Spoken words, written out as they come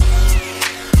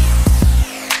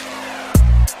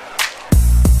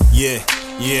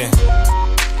Yeah,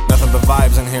 nothing but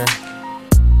vibes in here.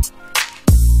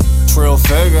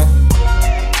 Trillfiger,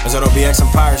 es el OBX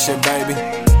Empire shit, baby.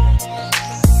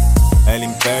 El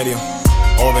Imperio,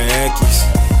 OBX.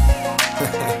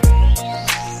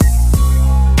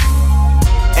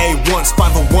 A1s,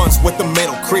 501s with the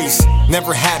middle crease.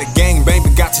 Never had a gang, baby,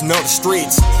 got to know the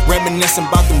streets. Reminiscing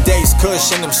about them days,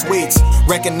 kush and them sweets.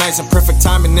 Recognizing perfect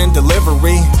timing and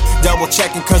delivery. Double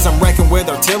checking cause I'm wrecking with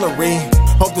artillery.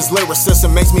 Hope this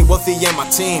lyricism makes me wealthy and my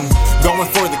team. Going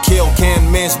for the kill, can't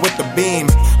miss with the beam.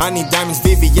 I need diamonds,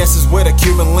 VVS's with a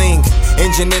Cuban link.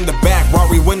 Engine in the back,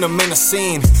 Rari when I'm in a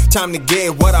scene. Time to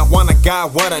get what I want, I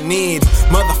got what I need.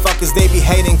 Motherfuckers, they be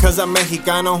hating cause I'm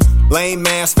Mexicano. Lame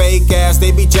ass, fake ass,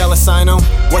 they be jealous, I know.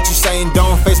 What you saying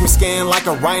don't face me skin like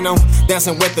a rhino.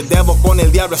 Dancing with the devil, con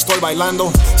el diablo estoy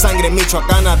bailando. Sangre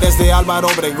michoacana desde Álvaro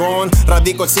Obregón.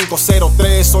 Radico el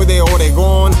 503, soy de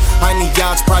Oregón. I need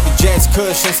yachts, private jets,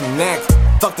 kush and some neck.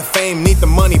 Fuck the fame, need the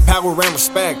money, power and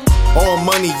respect. All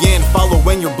money in,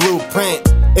 following your blueprint.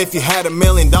 If you had $1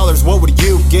 million, what would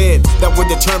you get? That would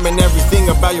determine everything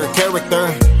about your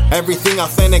character. Everything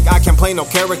authentic, I can't play no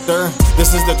character.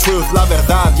 This is the truth, la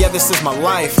verdad, yeah, this is my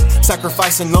life.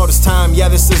 Sacrificing all this time, yeah,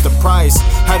 this is the price.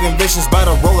 Having visions by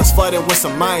the Rolex flooded with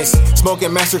some ice.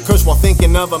 Smoking master kush while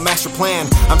thinking of a master plan.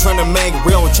 I'm trying to make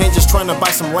real changes, trying to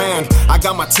buy some land. I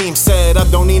got my team set up,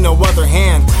 don't need no other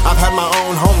hand. I've had my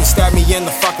own homie stab me in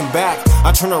the fucking back.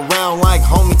 I turn around like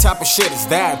homie, type of shit is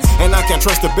that. And I can't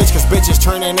trust a bitch cause bitches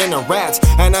turning into rats.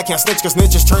 And I can't snitch cause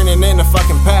snitches turning into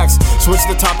fucking packs. Switch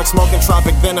the topic, smoking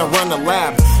tropic, then I run the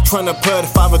lab. Trying to put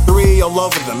 503 all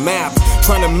over the map.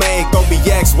 Trying to make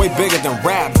OBX way bigger than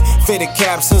rap. Fitted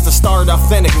cap since the start,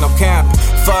 authentic, no cap.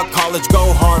 Fuck college,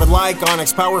 go hard like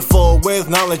Onyx. Powerful with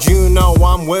knowledge, you know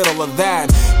I'm with all of that.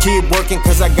 Keep working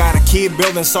cause I gotta keep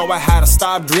building, so I had to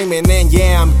stop dreaming. And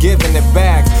yeah, I'm giving it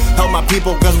back. Help my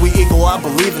people cause we equal, I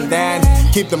believe in that.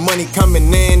 Keep the money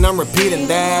coming in, I'm repeating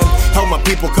that. Help my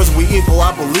people cause we equal,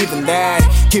 I believe in that.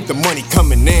 Keep the money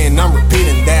coming in, I'm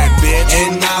repeating that, bitch.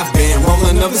 And I've been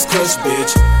rolling up this kush,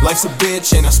 bitch. Life's a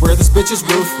bitch and I swear this bitch is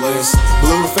ruthless.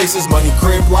 Blue faces, money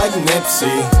crib like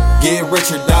Nipsey. Get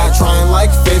rich or die trying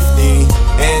like 50.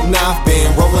 And I've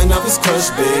been rolling up this kush,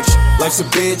 bitch. Life's a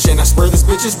bitch and I swear this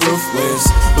bitch is ruthless.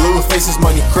 Blue faces,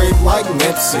 money crib like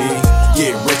Nipsey.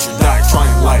 Get rich or die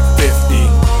trying like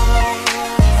 50.